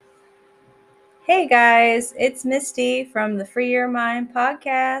Hey guys, it's Misty from the Free Your Mind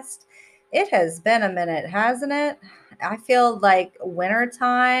podcast. It has been a minute, hasn't it? I feel like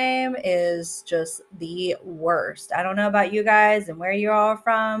wintertime is just the worst. I don't know about you guys and where you're all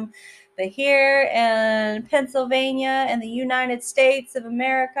from, but here in Pennsylvania in the United States of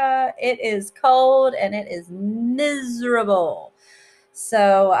America, it is cold and it is miserable.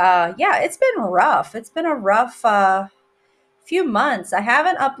 So, it's been rough. It's been a rough few months. I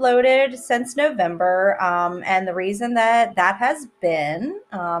haven't uploaded since November. And the reason that has been,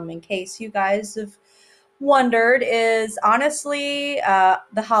 in case you guys have wondered, is honestly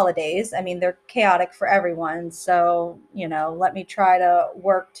the holidays. I mean, they're chaotic for everyone. So, let me try to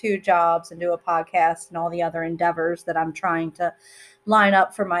work two jobs and do a podcast and all the other endeavors that I'm trying to line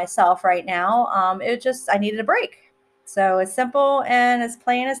up for myself right now. I needed a break. So, as simple and as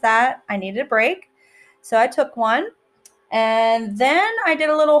plain as that, I needed a break. So, I took one. And then I did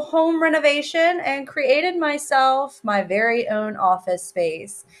a little home renovation and created myself my very own office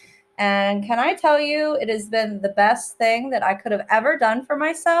space. And can I tell you, it has been the best thing that I could have ever done for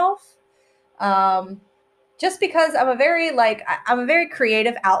myself. Um, just because I'm a very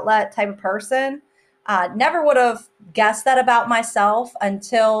creative outlet type of person. Never would have guessed that about myself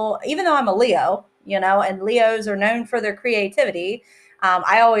until, even though I'm a Leo, and Leos are known for their creativity.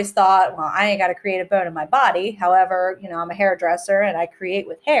 I always thought, well, I ain't got a creative bone in my body. However, I'm a hairdresser and I create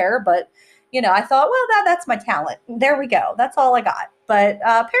with hair, but I thought, well, that's my talent. There we go. That's all I got. But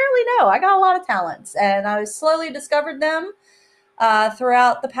apparently, no, I got a lot of talents, and I slowly discovered them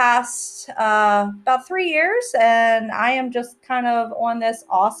throughout the past about 3 years. And I am just kind of on this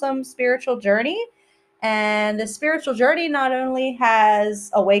awesome spiritual journey. And the spiritual journey not only has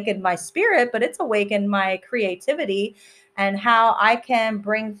awakened my spirit, but it's awakened my creativity and how I can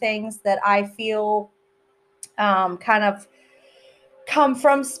bring things that I feel kind of come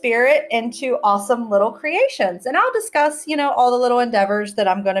from spirit into awesome little creations. And I'll discuss, all the little endeavors that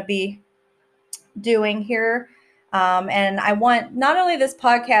I'm going to be doing here. And I want not only this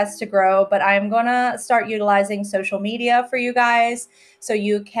podcast to grow, but I'm going to start utilizing social media for you guys so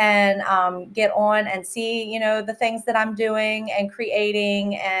you can get on and see, the things that I'm doing and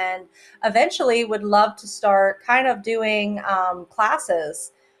creating. And eventually would love to start kind of doing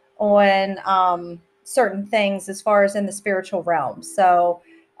classes on certain things as far as in the spiritual realm. So,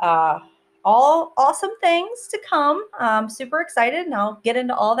 all awesome things to come. I'm super excited, and I'll get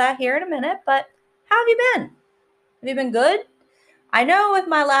into all that here in a minute. But how have you been? Have you been good? I know with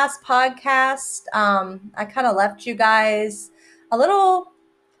my last podcast, I kind of left you guys a little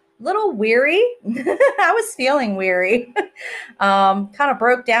weary. I was feeling weary. Kind of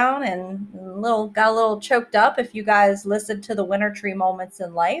broke down and got a little choked up if you guys listened to the winter tree moments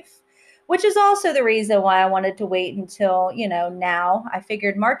in life, which is also the reason why I wanted to wait until, now. I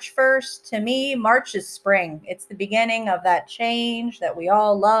figured March 1st, to me, March is spring. It's the beginning of that change that we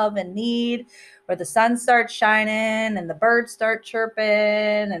all love and need, where the sun starts shining and the birds start chirping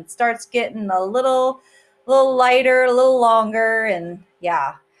and starts getting a little lighter, a little longer. And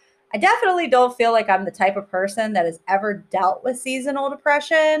yeah, I definitely don't feel like I'm the type of person that has ever dealt with seasonal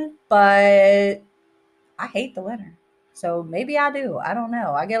depression, but I hate the winter. So maybe I do. I don't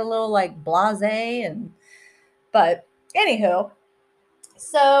know. I get a little like blasé but anywho,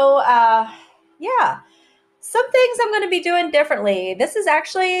 so yeah, some things I'm going to be doing differently. This is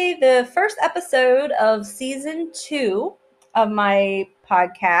actually the first episode of season 2 of my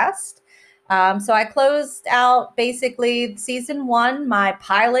podcast. So I closed out basically season 1, my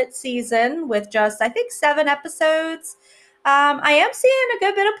pilot season, with just, I think, 7 episodes. I am seeing a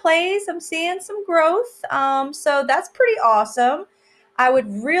good bit of plays. I'm seeing some growth. So that's pretty awesome. I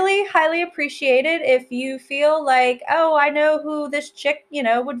would really highly appreciate it if you feel like, oh, I know who this chick,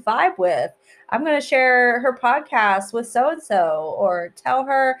 would vibe with. I'm going to share her podcast with so and so, or tell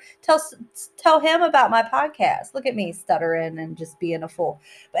him about my podcast. Look at me stuttering and just being a fool.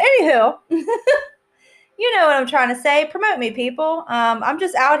 But anywho, you know what I'm trying to say. Promote me, people. I'm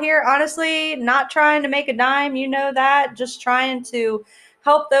just out here, honestly, not trying to make a dime. You know that. Just trying to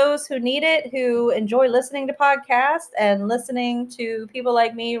help those who need it, who enjoy listening to podcasts and listening to people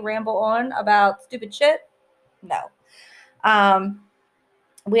like me ramble on about stupid shit. No. Um,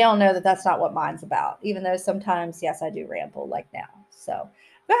 we all know that that's not what mine's about, even though sometimes, yes, I do ramble like now. So I'm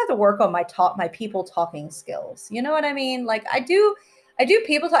gonna have to work on my people talking skills. You know what I mean? Like I do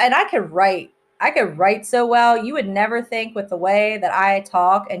people talk, and I could write so well. You would never think, with the way that I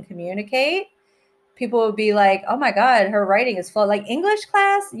talk and communicate, people would be like, oh my God, her writing is full. Like English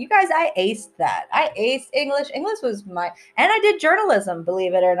class, you guys, I aced that. I aced English. English was and I did journalism,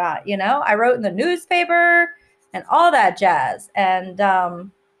 believe it or not. I wrote in the newspaper and all that jazz. And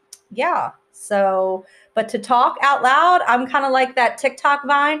yeah. So, but to talk out loud, I'm kind of like that TikTok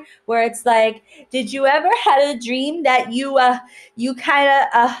Vine where it's like, did you ever had a dream that you kind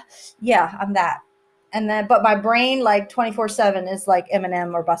of yeah, I'm that. And then, but my brain like 24/7 is like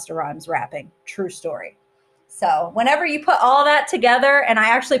Eminem or Busta Rhymes rapping. True story. So whenever you put all that together, and I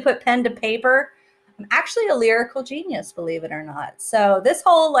actually put pen to paper, I'm actually a lyrical genius, believe it or not. So this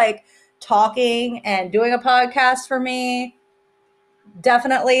whole like talking and doing a podcast for me,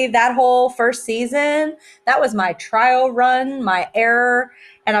 definitely that whole first season, that was my trial run, my error.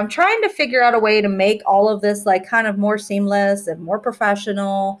 And I'm trying to figure out a way to make all of this like kind of more seamless and more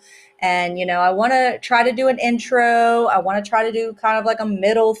professional. And, I want to try to do an intro. I want to try to do kind of like a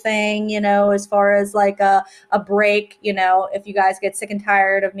middle thing, as far as like a break, if you guys get sick and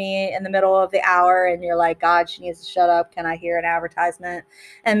tired of me in the middle of the hour and you're like, God, she needs to shut up. Can I hear an advertisement?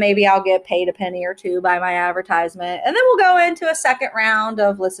 And maybe I'll get paid a penny or two by my advertisement. And then we'll go into a second round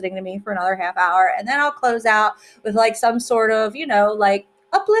of listening to me for another half hour. And then I'll close out with like some sort of, like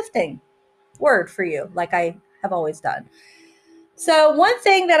uplifting word for you, like I have always done. So one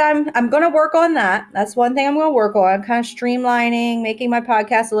thing that I'm going to work on that's one thing I'm going to work on, kind of streamlining, making my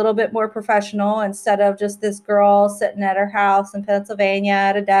podcast a little bit more professional instead of just this girl sitting at her house in Pennsylvania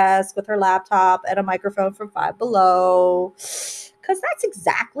at a desk with her laptop and a microphone from Five Below, because that's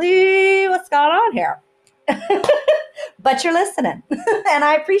exactly what's going on here. But you're listening and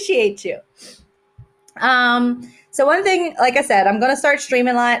I appreciate you. So one thing, like I said, I'm going to start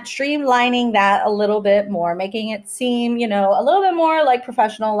streamlining that a little bit more, making it seem, a little bit more like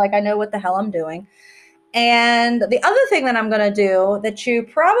professional, like I know what the hell I'm doing. And the other thing that I'm going to do that you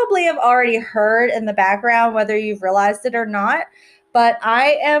probably have already heard in the background, whether you've realized it or not, but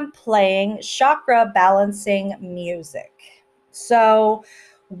I am playing chakra balancing music. So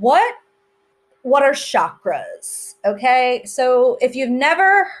what are chakras? Okay, so if you've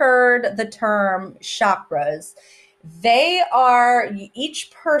never heard the term chakras, they are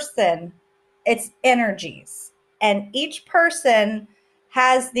each person, it's energies, and each person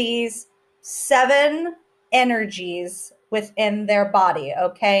has these 7 energies within their body,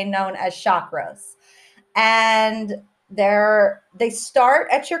 okay, known as chakras. And they start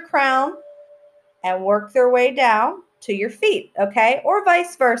at your crown and work their way down to your feet, okay? Or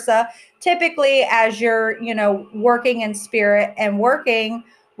vice versa. Typically, as you're, working in spirit and working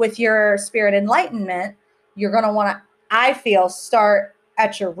with your spirit enlightenment, you're going to want to, I feel, start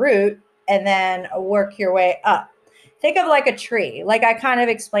at your root and then work your way up. Think of like a tree, like I kind of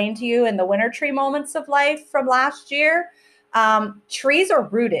explained to you in the winter tree moments of life from last year. Trees are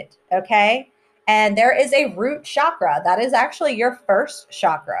rooted, okay? And there is a root chakra. That is actually your first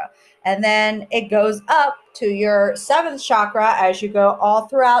chakra. And then it goes up to your 7th chakra as you go all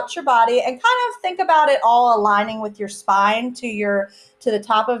throughout your body, and kind of think about it all aligning with your spine to the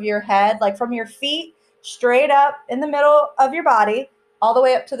top of your head, like from your feet straight up in the middle of your body, all the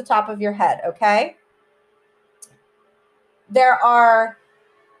way up to the top of your head, okay? I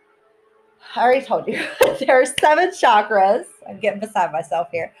already told you, there are 7 chakras. I'm getting beside myself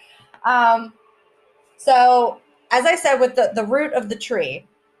here. So as I said, with the root of the tree,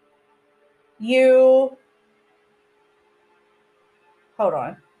 hold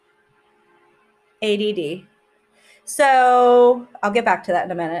on, ADD. So I'll get back to that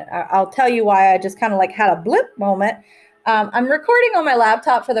in a minute. I'll tell you why I just kind of like had a blip moment. I'm recording on my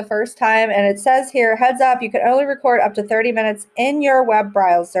laptop for the first time, and it says here, heads up, you can only record up to 30 minutes in your web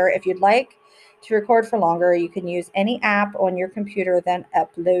browser. If you'd like to record for longer, you can use any app on your computer, then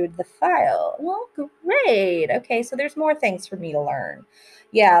upload the file. Well, great. Okay, so there's more things for me to learn.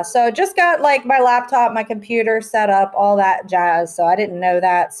 Yeah, so just got like my laptop, my computer set up, all that jazz. So I didn't know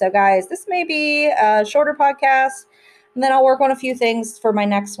that. So guys, this may be a shorter podcast, and then I'll work on a few things for my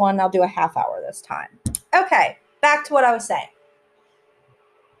next one. I'll do a half hour this time. Okay, back to what I was saying.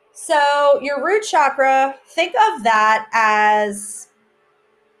 So your root chakra, think of that as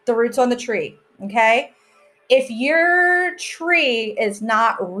the roots on the tree, okay? If your tree is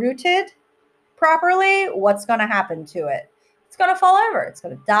not rooted properly, what's going to happen to it? It's going to fall over. It's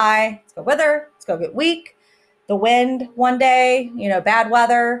going to die. It's going to wither. It's going to get weak. The wind one day, bad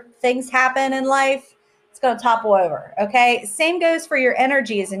weather, things happen in life. It's going to topple over. Okay. Same goes for your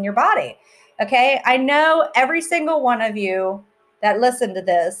energies in your body. Okay. I know every single one of you that listen to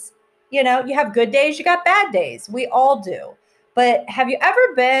this, you have good days, you got bad days. We all do. But have you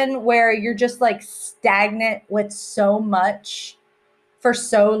ever been where you're just like stagnant with so much for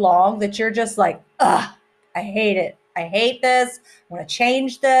so long that you're just like, ugh, I hate it. I hate this. I want to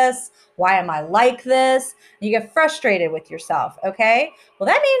change this. Why am I like this? And you get frustrated with yourself, okay? Well,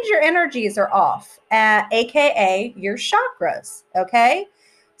 that means your energies are off, AKA your chakras, okay?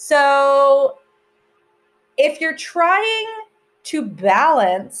 So if you're trying to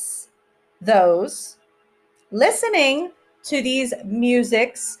balance those, listening to these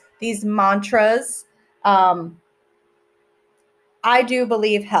musics, these mantras, I do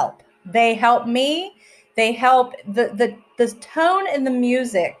believe help. They help me. They help the tone in the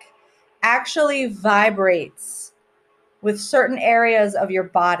music actually vibrates with certain areas of your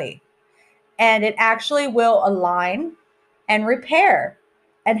body, and it actually will align and repair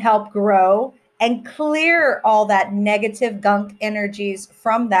and help grow and clear all that negative gunk energies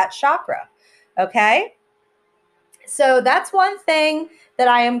from that chakra. Okay? So that's one thing that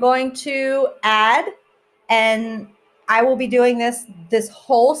I am going to add, and I will be doing this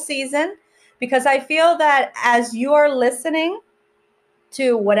whole season, because I feel that as you are listening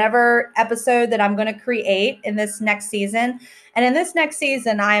to whatever episode that I'm going to create in this next season, and in this next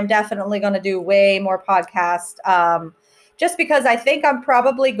season, I am definitely going to do way more podcasts, just because I think I'm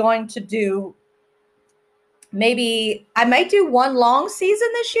probably going to do, maybe I might do one long season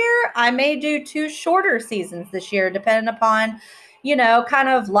this year. I may do two shorter seasons this year, depending upon, kind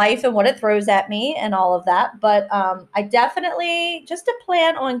of life and what it throws at me and all of that. But I definitely just to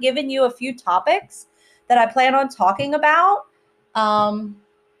plan on giving you a few topics that I plan on talking about.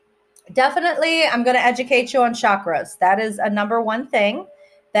 Definitely, I'm going to educate you on chakras. That is a number one thing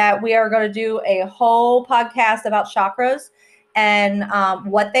that we are going to do a whole podcast about chakras and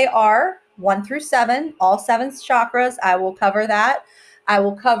what they are, 1 through 7, all 7 chakras. I will cover that. I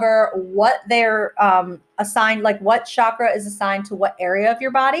will cover what they're assigned, like what chakra is assigned to what area of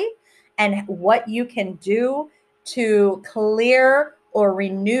your body, and what you can do to clear or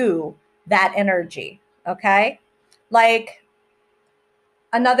renew that energy. Okay. Like,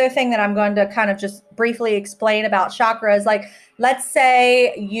 another thing that I'm going to kind of just briefly explain about chakras, like, let's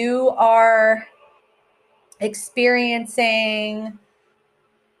say you are experiencing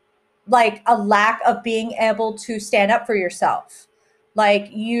like a lack of being able to stand up for yourself. Like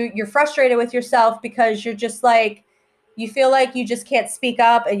you're frustrated with yourself because you're just like, you feel like you just can't speak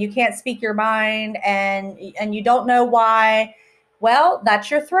up and you can't speak your mind, and you don't know why. Well, that's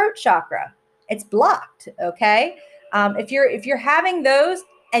your throat chakra. It's blocked. Okay. If you're having those,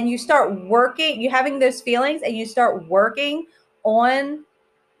 and you start working, you having those feelings, and you start working on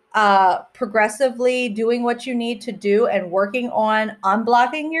progressively doing what you need to do and working on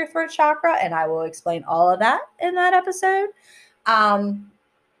unblocking your throat chakra, and I will explain all of that in that episode. Um,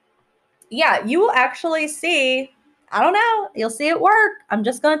 yeah, you will actually see, I don't know, you'll see it work. I'm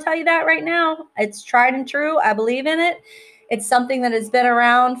just going to tell you that right now. It's tried and true. I believe in it. It's something that has been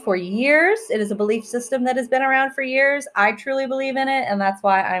around for years. It is a belief system that has been around for years. I truly believe in it, and that's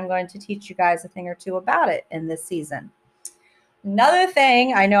why I'm going to teach you guys a thing or two about it in this season. Another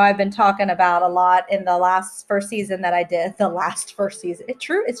thing I know I've been talking about a lot in the first season that I did, first season. It's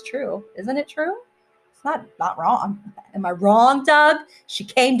true. Isn't it true? It's not wrong. Am I wrong, Doug? She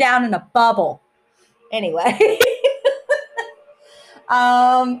came down in a bubble. Anyway.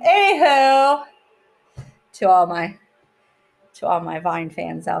 Anywho, to all my Vine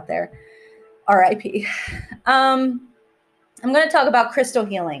fans out there, RIP. I'm going to talk about crystal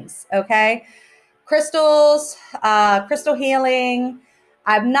healings, okay? Crystals, crystal healing.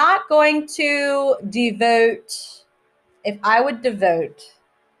 I'm not going to devote, if I would devote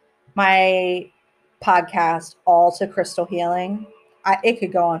my podcast all to crystal healing, it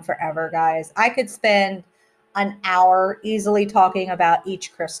could go on forever, guys. I could spend an hour easily talking about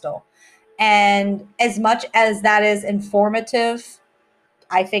each crystal. And as much as that is informative,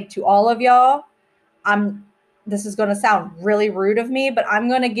 I think, to all of y'all, this is going to sound really rude of me, but I'm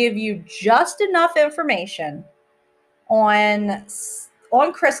going to give you just enough information on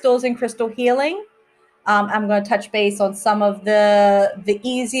crystals and crystal healing. I'm going to touch base on some of the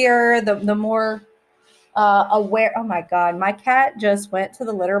easier, the more aware. Oh my God, my cat just went to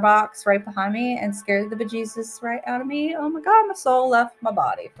the litter box right behind me and scared the bejesus right out of me. Oh my God, my soul left my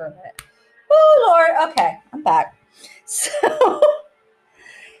body for a minute. Oh Lord. Okay, I'm back. So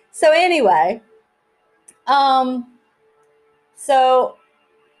anyway, so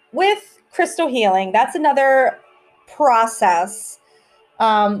with crystal healing, that's another process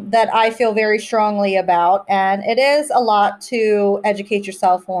that I feel very strongly about. And it is a lot to educate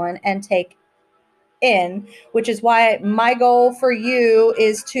yourself on and take in, which is why my goal for you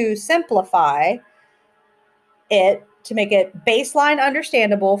is to simplify it, to make it baseline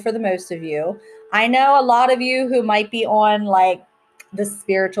understandable for the most of you. I know a lot of you who might be on like the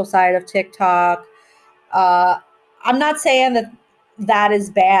spiritual side of TikTok. I'm not saying that is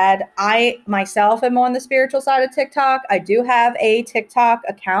bad. I myself am on the spiritual side of TikTok. I do have a TikTok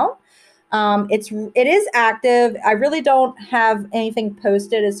account. It is active. I really don't have anything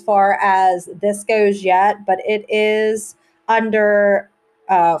posted as far as this goes yet, but it is under.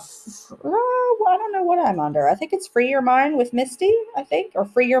 I don't know what I'm under. I think it's Free Your Mind with Misty. I think, or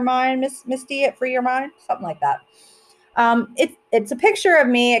Free Your Mind, Misty at Free Your Mind, something like that. It's a picture of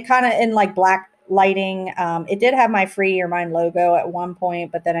me. It kind of in like black lighting. It did have my Free Your Mind logo at one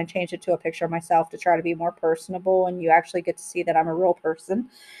point, but then I changed it to a picture of myself to try to be more personable, and you actually get to see that I'm a real person,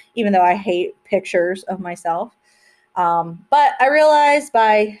 even though I hate pictures of myself. But I realized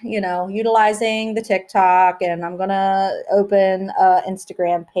by utilizing the TikTok, and I'm gonna open a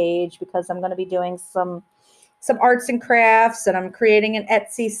Instagram page because I'm gonna be doing some arts and crafts, and I'm creating an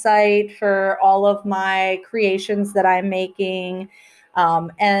Etsy site for all of my creations that I'm making.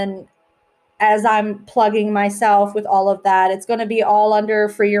 And as I'm plugging myself with all of that, it's going to be all under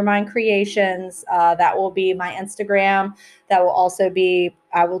Free Your Mind Creations. That will be my Instagram. That will also be,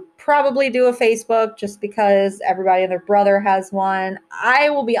 I will probably do a Facebook just because everybody and their brother has one. I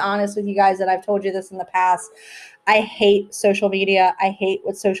will be honest with you guys, and I've told you this in the past. I hate social media. I hate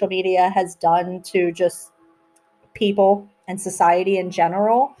what social media has done to just people and society in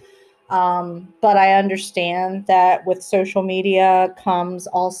general. But I understand that with social media comes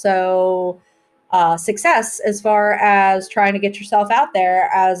also success as far as trying to get yourself out there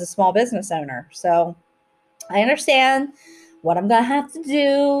as a small business owner. So I understand what I'm going to have to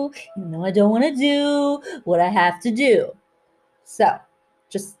do. Even though I don't want to do what I have to do. So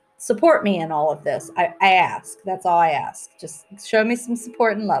just support me in all of this. I ask. That's all I ask. Just show me some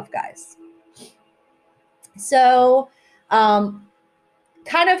support and love, guys. So,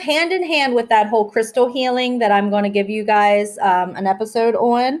 kind of hand in hand with that whole crystal healing that I'm going to give you guys an episode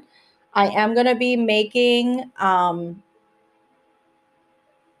on, I am going to be making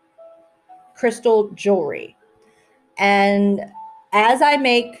crystal jewelry. And as I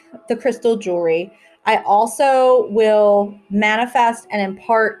make the crystal jewelry, I also will manifest and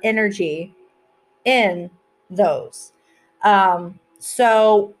impart energy in those. And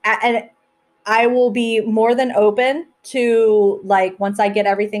I will be more than open to, like, once I get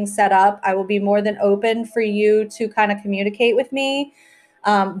everything set up, I will be more than open for you to kind of communicate with me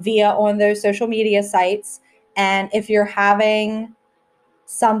via on those social media sites. And if you're having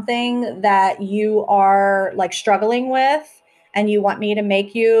something that you are like struggling with and you want me to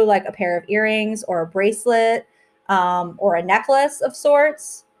make you like a pair of earrings or a bracelet or a necklace of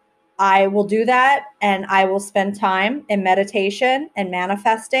sorts, I will do that, and I will spend time in meditation and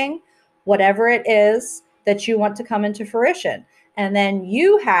manifesting whatever it is that you want to come into fruition. And then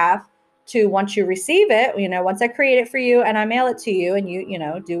you have to, once you receive it, once I create it for you and I mail it to you, and you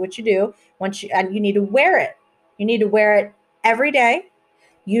do what you do, and you need to wear it. You need to wear it every day.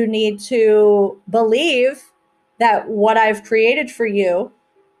 You need to believe that what I've created for you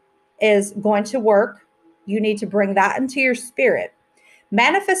is going to work. You need to bring that into your spirit.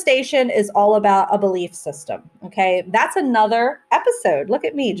 Manifestation is all about a belief system. Okay. That's another episode. Look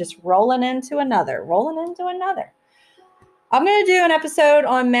at me just rolling into another. I'm going to do an episode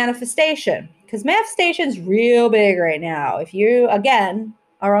on manifestation because manifestation is real big right now. If you, again,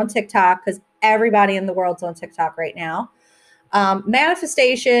 are on TikTok, because everybody in the world's on TikTok right now,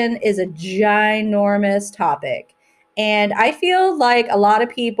 manifestation is a ginormous topic. And I feel like a lot of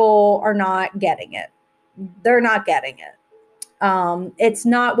people are not getting it. They're not getting it. It's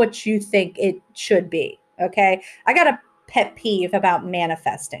not what you think it should be. Okay. I got a pet peeve about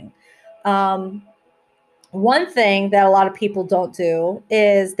manifesting. One thing that a lot of people don't do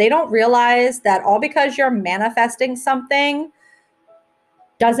is they don't realize that all because you're manifesting something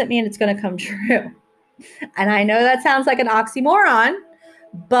doesn't mean it's going to come true. And I know that sounds like an oxymoron,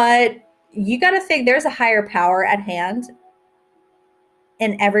 but you got to think there's a higher power at hand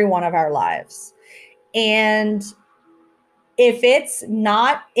in every one of our lives. And if it's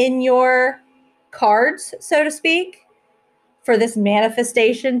not in your cards, so to speak, for this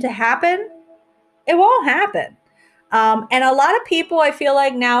manifestation to happen, it won't happen. And a lot of people, I feel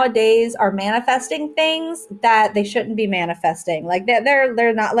like nowadays, are manifesting things that they shouldn't be manifesting. Like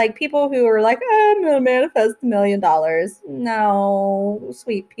they're not, like people who are like, oh, I'm gonna manifest $1 million. No,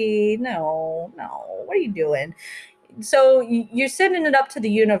 sweet pea, no. What are you doing? So you're sending it up to the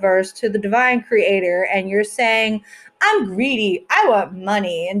universe, to the divine creator, and you're saying, I'm greedy, I want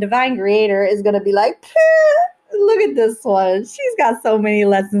money. And divine creator is going to be like, look at this one. She's got so many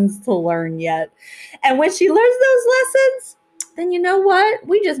lessons to learn yet. And when she learns those lessons, then you know what?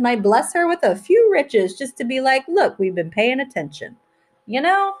 We just might bless her with a few riches just to be like, look, we've been paying attention,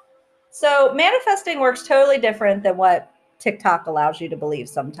 So manifesting works totally different than what TikTok allows you to believe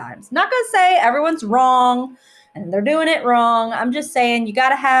sometimes. Not going to say everyone's wrong. and they're doing it wrong. I'm just saying you got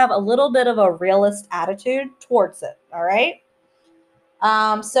to have a little bit of a realist attitude towards it. All right.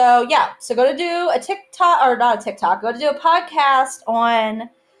 So go to do a TikTok, or not a TikTok, go to do a podcast on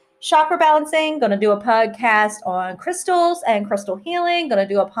chakra balancing, going to do a podcast on crystals and crystal healing, going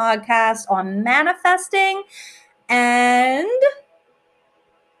to do a podcast on manifesting, and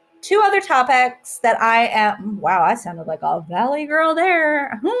two other topics that I am, wow, I sounded like a valley girl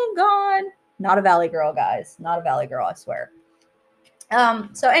there. Oh God, not a valley girl, guys, not a valley girl, I swear.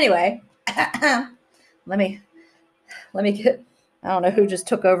 So anyway, let me get, I don't know who just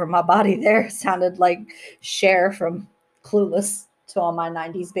took over my body there. It sounded like Cher from Clueless to all my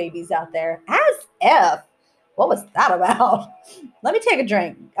 90s babies out there. As if. What was that about? Let me take a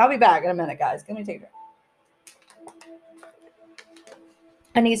drink. I'll be back in a minute, guys. Let me take a drink.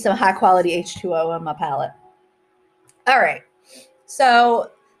 I need some high quality H2O on my palate. All right.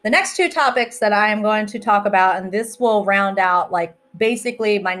 So the next two topics that I am going to talk about, and this will round out like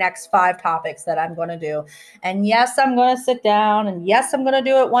basically my next 5 topics that I'm going to do. And yes, I'm going to sit down, and yes, I'm going to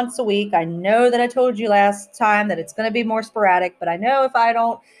do it once a week. I know that I told you last time that it's going to be more sporadic, but I know if I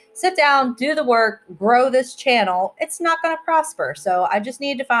don't sit down, do the work, grow this channel, it's not going to prosper. So I just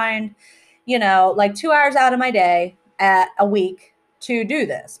need to find, like 2 hours out of my day at a week to do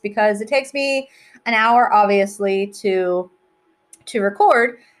this, because it takes me an hour, obviously, to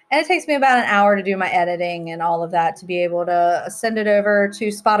record, and it takes me about an hour to do my editing and all of that to be able to send it over to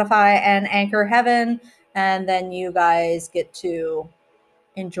Spotify and Anchor Heaven, and then you guys get to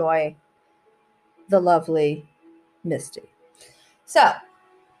enjoy the lovely Misty. So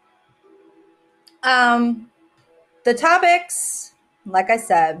the topics, like I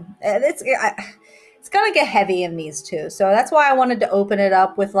said, it's gonna get heavy in these two, so that's why I wanted to open it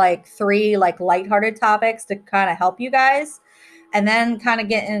up with like 3 like lighthearted topics to kind of help you guys, and then kind of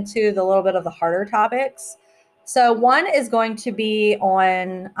get into the little bit of the harder topics. So one is going to be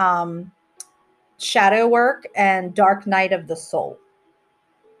on shadow work and dark night of the soul.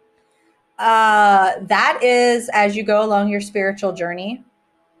 That is, as you go along your spiritual journey,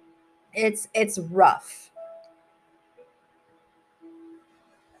 it's rough.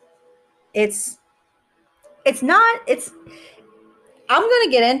 It's not, I'm going to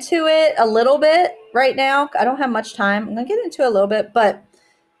get into it a little bit right now. I don't have much time. I'm going to get into it a little bit, but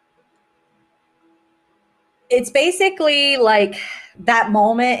it's basically like that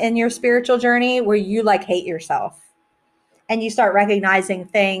moment in your spiritual journey where you like hate yourself, and you start recognizing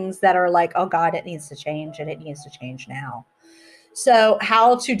things that are like, oh God, it needs to change, and it needs to change now. So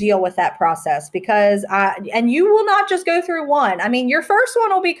how to deal with that process, because and you will not just go through one. I mean, your first one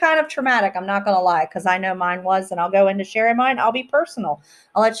will be kind of traumatic. I'm not going to lie, because I know mine was, and I'll go into sharing mine. I'll be personal.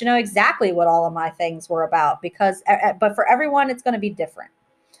 I'll let you know exactly what all of my things were about, because, but for everyone, it's going to be different.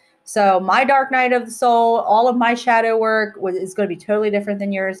 So my dark night of the soul, all of my shadow work is going to be totally different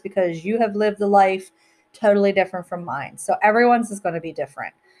than yours, because you have lived a life totally different from mine. So everyone's is going to be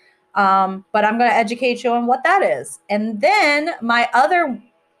different. But I'm going to educate you on what that is. And then my other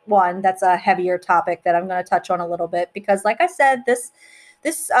one that's a heavier topic that I'm going to touch on a little bit, because like I said, this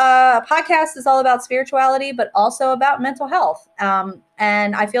podcast is all about spirituality, but also about mental health.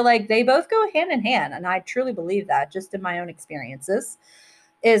 And I feel like they both go hand in hand. And I truly believe that, just in my own experiences,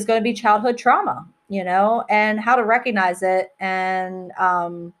 is going to be childhood trauma, and how to recognize it, and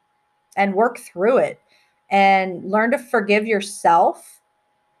work through it, and learn to forgive yourself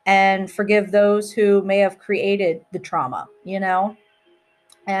and forgive those who may have created the trauma,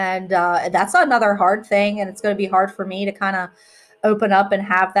 and that's another hard thing. And it's going to be hard for me to kind of open up and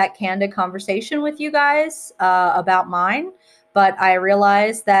have that candid conversation with you guys about mine. But I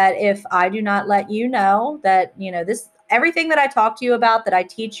realize that if I do not let you know that, this, everything that I talk to you about, that I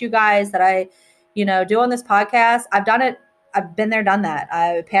teach you guys, that I, do on this podcast, I've done it. I've been there, done that.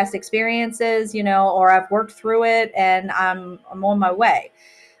 I past experiences, or I've worked through it, and I'm on my way.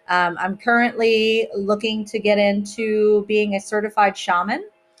 I'm currently looking to get into being a certified shaman,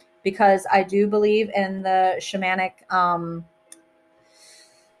 because I do believe in the shamanic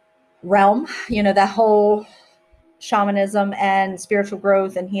realm, that whole shamanism and spiritual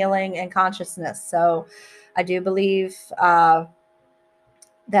growth and healing and consciousness. So I do believe that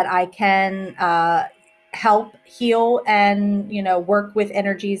I can help heal and, work with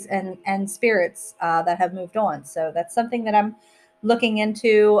energies and spirits that have moved on. So that's something that I'm looking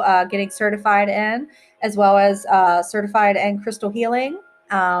into getting certified in, as well as certified in crystal healing.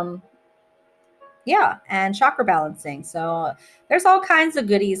 And chakra balancing. So there's all kinds of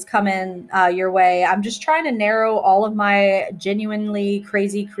goodies coming your way. I'm just trying to narrow all of my genuinely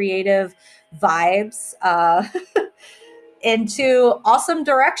crazy creative vibes into awesome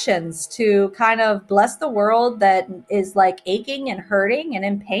directions to kind of bless the world that is like aching and hurting and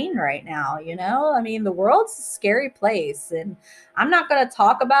in pain right now. I mean, the world's a scary place, and I'm not going to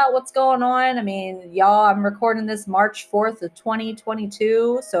talk about what's going on. I mean, y'all, I'm recording this March 4th of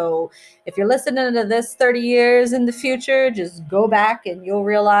 2022. So if you're listening to this 30 years in the future, just go back and you'll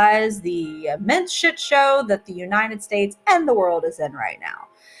realize the immense shit show that the United States and the world is in right now.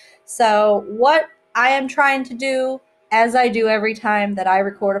 So what I am trying to do, as I do every time that I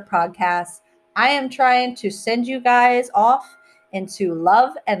record a podcast, I am trying to send you guys off into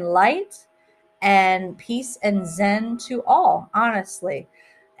love and light and peace and zen to all, honestly,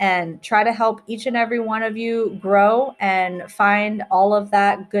 and try to help each and every one of you grow and find all of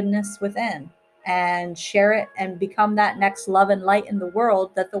that goodness within and share it and become that next love and light in the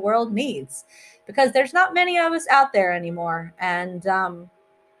world that the world needs, because there's not many of us out there anymore. And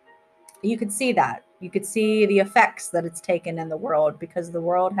you could see that. You could see the effects that it's taken in the world, because the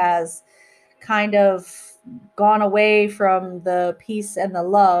world has kind of gone away from the peace and the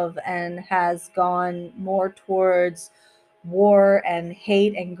love and has gone more towards war and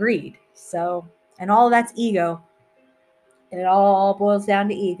hate and greed. So, and all that's ego. It all boils down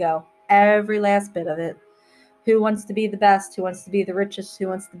to ego. Every last bit of it. Who wants to be the best? Who wants to be the richest? Who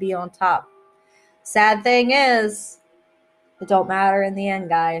wants to be on top? Sad thing is, it don't matter in the end,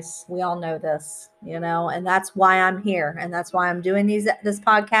 guys. We all know this, and that's why I'm here, and that's why I'm doing this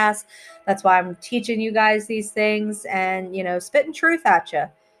podcast. That's why I'm teaching you guys these things, and spitting truth at you.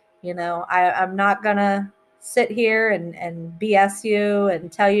 I'm not gonna sit here and BS you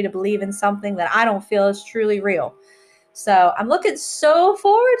and tell you to believe in something that I don't feel is truly real. So I'm looking so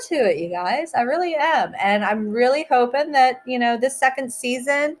forward to it, you guys. I really am, and I'm really hoping that this second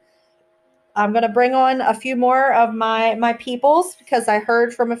season, I'm going to bring on a few more of my peoples, because I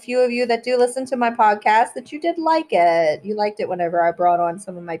heard from a few of you that do listen to my podcast that you did like it. You liked it whenever I brought on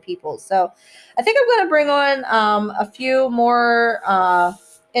some of my peoples. So I think I'm going to bring on a few more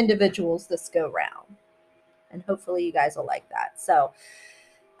individuals this go round. And hopefully you guys will like that. So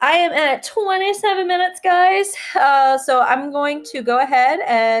I am at 27 minutes, guys. So I'm going to go ahead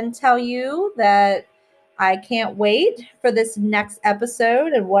and tell you that I can't wait for this next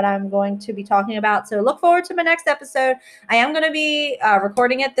episode and what I'm going to be talking about. So look forward to my next episode. I am going to be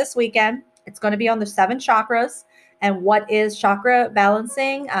recording it this weekend. It's going to be on the 7 chakras and what is chakra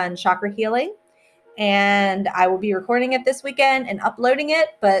balancing and chakra healing. And I will be recording it this weekend and uploading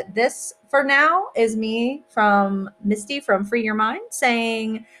it. But this, for now, is me from Misty from Free Your Mind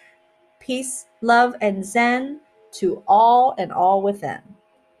saying peace, love, and zen to all and all within.